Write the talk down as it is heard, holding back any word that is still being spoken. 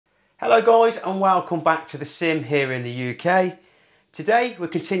Hello guys and welcome back to the sim here in the UK. Today we're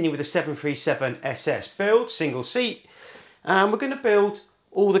continuing with the 737 SS build, single seat, and we're going to build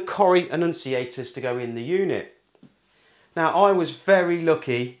all the Korry Annunciators to go in the unit. Now I was very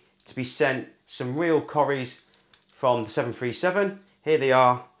lucky to be sent some real Korrys from the 737. Here they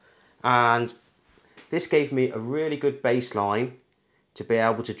are, and this gave me a really good baseline to be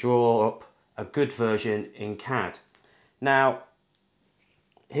able to draw up a good version in CAD. Now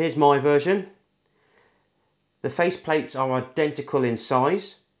here's my version. The face plates are identical in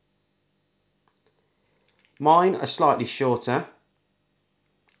size. Mine are slightly shorter,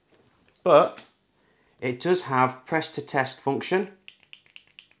 but it does have press to test function.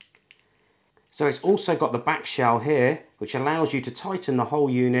 So it's also got the back shell here, which allows you to tighten the whole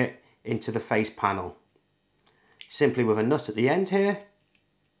unit into the face panel. Simply with a nut at the end here.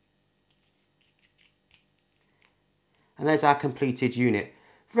 And there's our completed unit.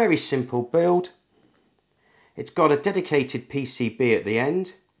 Very simple build. It's got a dedicated PCB at the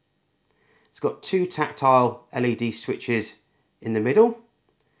end. It's got two tactile LED switches in the middle.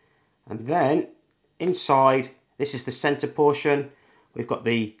 And then inside, this is the center portion. We've got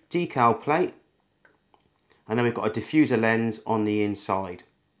the decal plate. And then we've got a diffuser lens on the inside.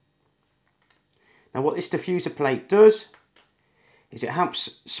 Now what this diffuser plate does is it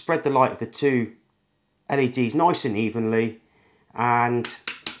helps spread the light of the two LEDs nice and evenly, and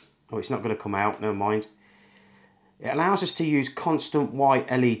oh, it's not going to come out, never mind. It allows us to use constant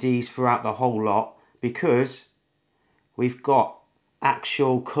white LEDs throughout the whole lot because we've got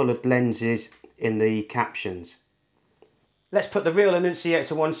actual coloured lenses in the captions. Let's put the real Annunciator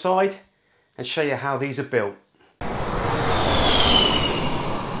to one side and show you how these are built.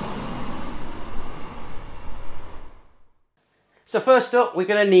 So first up, we're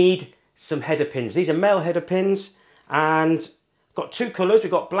going to need some header pins. These are male header pins, and got two colours.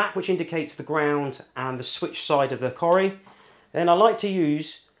 We've got black, which indicates the ground and the switch side of the Korry. Then I like to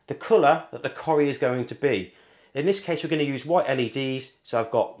use the colour that the Korry is going to be. In this case, we're going to use white LEDs, so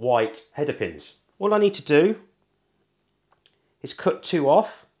I've got white header pins. All I need to do is cut two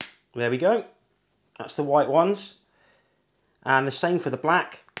off. There we go. That's the white ones. And the same for the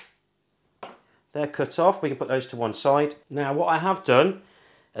black. They're cut off. We can put those to one side. Now what I have done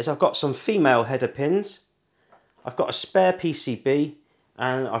is I've got some female header pins. I've got a spare PCB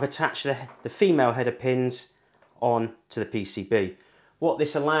and I've attached the female header pins on to the PCB. What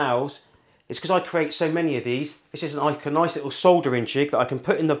this allows is, because I create so many of these, this is like a nice little soldering jig that I can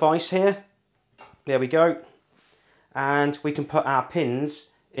put in the vise here. There we go. And we can put our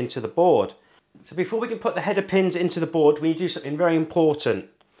pins into the board. So before we can put the header pins into the board, we need to do something very important.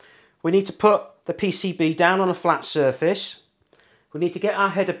 We need to put the PCB down on a flat surface. We need to get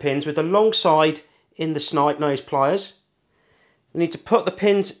our header pins with the long side in the snipe nose pliers. We need to put the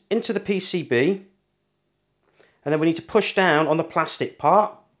pins into the PCB, and then we need to push down on the plastic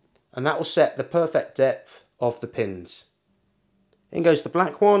part, and that will set the perfect depth of the pins. In goes the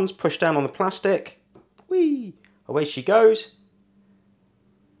black ones, push down on the plastic, whee, away she goes,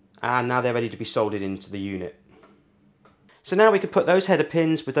 and now they're ready to be soldered into the unit. So now we can put those header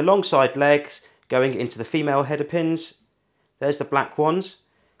pins with the long side legs going into the female header pins. There's the black ones.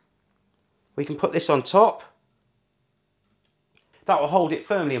 We can put this on top. That will hold it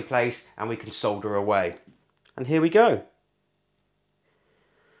firmly in place and we can solder away. And here we go.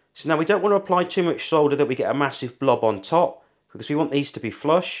 So now we don't want to apply too much solder that we get a massive blob on top, because we want these to be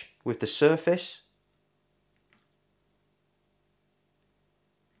flush with the surface.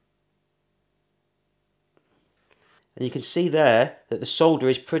 And you can see there that the solder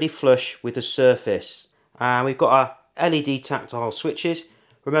is pretty flush with the surface. And we've got our LED tactile switches.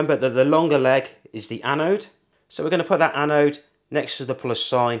 Remember that the longer leg is the anode. So we're going to put that anode next to the plus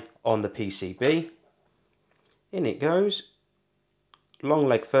sign on the PCB. In it goes. Long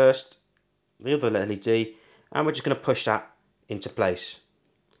leg first, the other LED, and we're just going to push that into place.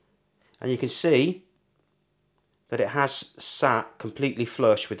 And you can see that it has sat completely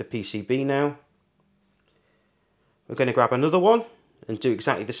flush with the PCB now. We're going to grab another one and do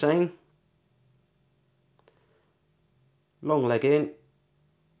exactly the same. Long leg in.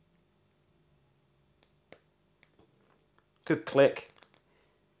 Good click.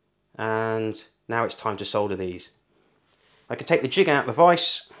 And now it's time to solder these. I can take the jig out of the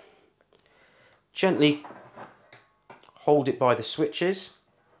vise, gently hold it by the switches,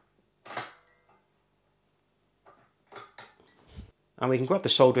 and we can grab the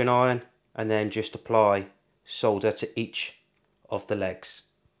soldering iron and then just apply solder to each of the legs.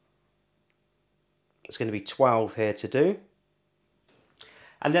 There's going to be 12 here to do.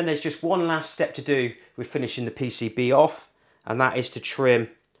 And then there's just one last step to do with finishing the PCB off, and that is to trim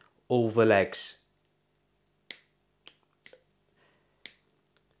all the legs.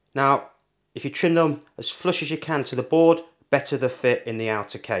 Now, if you trim them as flush as you can to the board, better the fit in the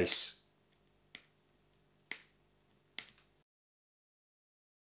outer case.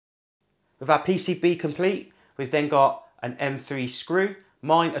 With our PCB complete, we've then got an M3 screw.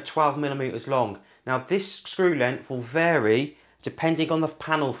 Mine are 12mm long. Now this screw length will vary depending on the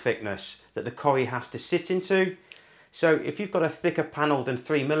panel thickness that the Korry has to sit into. So if you've got a thicker panel than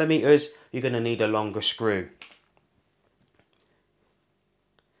 3mm, you're going to need a longer screw.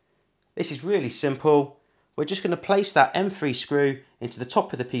 This is really simple. We're just going to place that M3 screw into the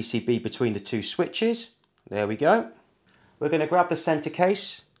top of the PCB between the two switches. There we go. We're going to grab the center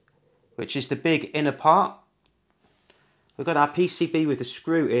case, which is the big inner part. We've got our PCB with the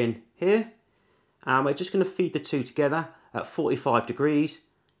screw in here, and we're just going to feed the two together at 45 degrees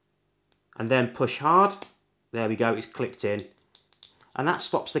and then push hard. There we go, it's clicked in, and that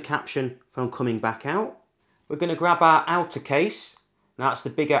stops the caption from coming back out. We're going to grab our outer case. Now that's the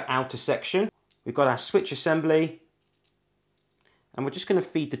bigger outer section. We've got our switch assembly, and we're just going to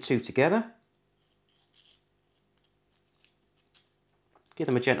feed the two together. Give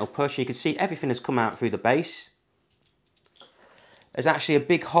them a gentle push. You can see everything has come out through the base. There's actually a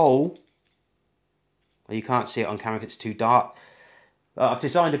big hole. Well, you can't see it on camera because it's too dark. I've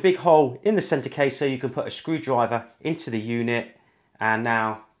designed a big hole in the center case so you can put a screwdriver into the unit, and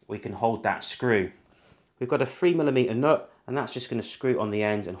now we can hold that screw. We've got a 3mm nut, and that's just going to screw on the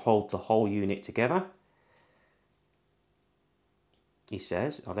end and hold the whole unit together. He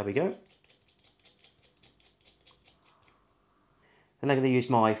says, oh, there we go. And I'm going to use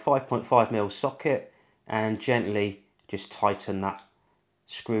my 5.5mm socket and gently just tighten that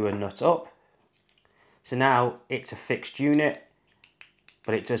screw and nut up. So now it's a fixed unit,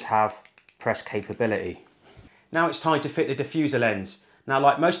 but it does have press capability. Now it's time to fit the diffuser lens. Now,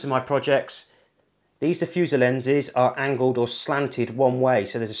 like most of my projects, these diffuser lenses are angled or slanted one way.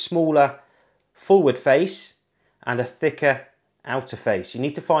 So there's a smaller forward face and a thicker outer face. You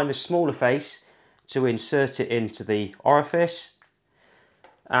need to find the smaller face to insert it into the orifice.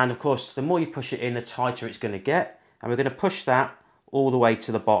 And of course, the more you push it in, the tighter it's going to get. And we're going to push that all the way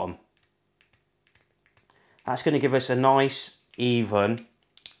to the bottom. That's going to give us a nice, even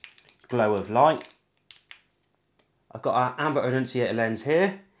glow of light. I've got our amber Annunciator lens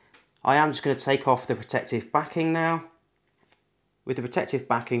here. I am just going to take off the protective backing now. With the protective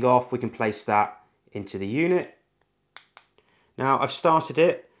backing off, we can place that into the unit. Now I've started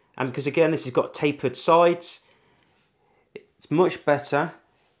it, and because again this has got tapered sides, it's much better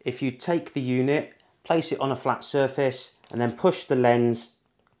if you take the unit, place it on a flat surface, and then push the lens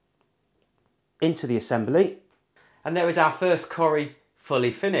into the assembly. And there is our first Korry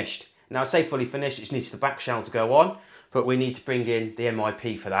fully finished. Now I say fully finished, it just needs the back shell to go on, but we need to bring in the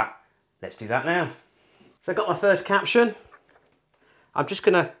MIP for that. Let's do that now. So I've got my first caption. I'm just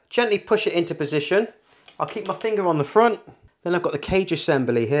going to gently push it into position. I'll keep my finger on the front. Then I've got the cage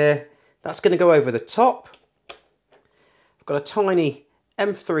assembly here. That's going to go over the top. I've got a tiny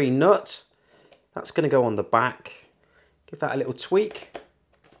M3 nut. That's going to go on the back. Give that a little tweak.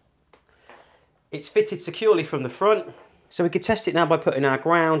 It's fitted securely from the front. So we could test it now by putting our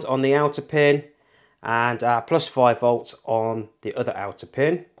ground on the outer pin and our plus 5 volts on the other outer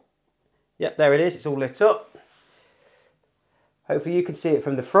pin. Yep, there it is. It's all lit up. Hopefully you can see it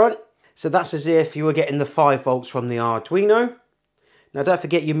from the front. So that's as if you were getting the 5 volts from the Arduino. Now don't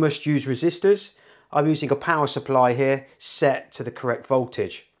forget you must use resistors. I'm using a power supply here set to the correct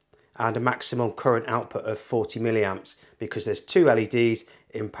voltage and a maximum current output of 40 milliamps because there's two LEDs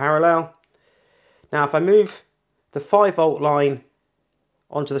in parallel. Now if I move the 5 volt line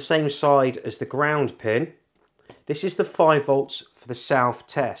onto the same side as the ground pin, this is the 5 volts for the self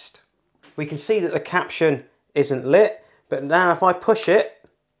test. We can see that the caption isn't lit, but now if I push it,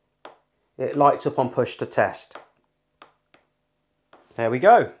 it lights up on push to test. There we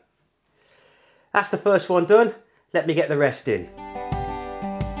go. That's the first one done. Let me get the rest in.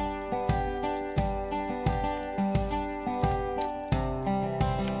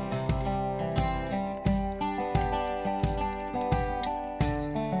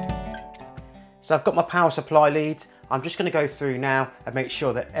 So I've got my power supply leads. I'm just going to go through now and make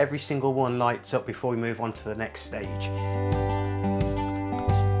sure that every single one lights up before we move on to the next stage.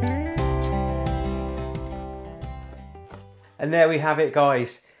 And there we have it,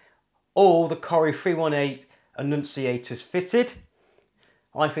 guys. All the Korry 318 Annunciators fitted.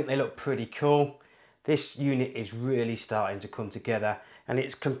 I think they look pretty cool. This unit is really starting to come together, and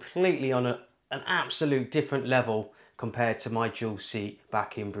it's completely on an absolute different level compared to my dual seat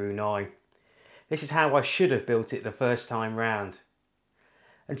back in Brunei. This is how I should have built it the first time round.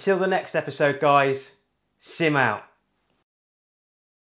 Until the next episode, guys, sim out.